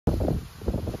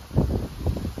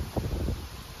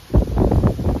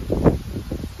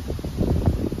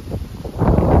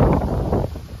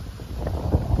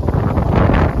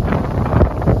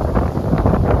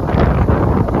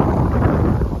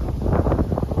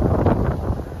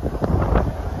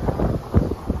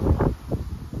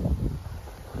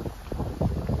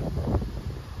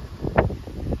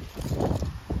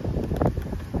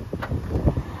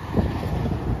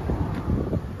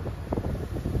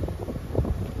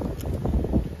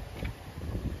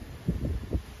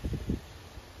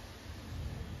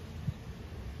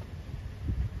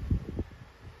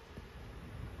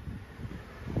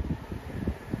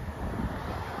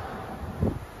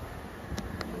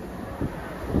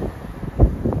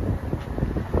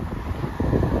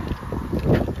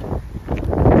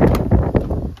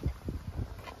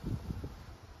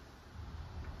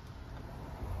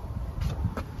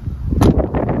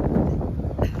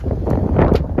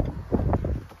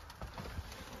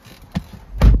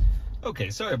Okay,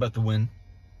 sorry about the wind.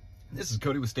 This is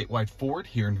Cody with Statewide Ford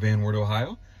here in Van Wert,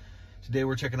 Ohio. Today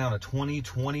we're checking out a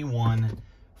 2021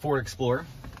 Ford Explorer.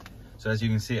 So as you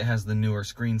can see, it has the newer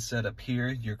screen set up here,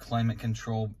 your climate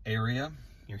control area,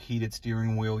 your heated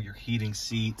steering wheel, your heating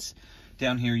seats.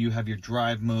 Down here you have your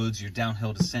drive modes, your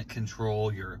downhill descent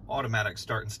control, your automatic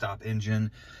start and stop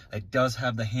engine. It does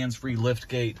have the hands-free lift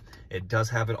gate. It does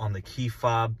have it on the key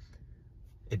fob.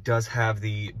 It does have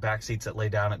the back seats that lay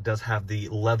down. It does have the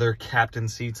leather captain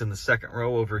seats in the second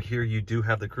row. Over here you do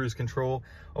have the cruise control.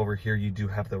 Over here you do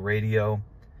have the radio.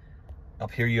 Up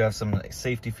here you have some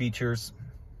safety features.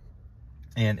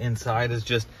 And inside is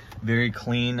just very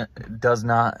clean. It has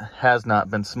not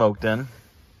been smoked in.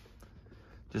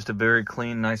 Just a very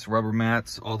clean, nice rubber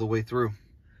mats all the way through.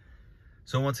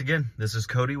 So once again, this is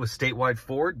Cody with Statewide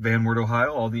Ford, Van Wert,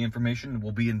 Ohio. All the information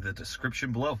will be in the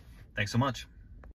description below. Thanks so much.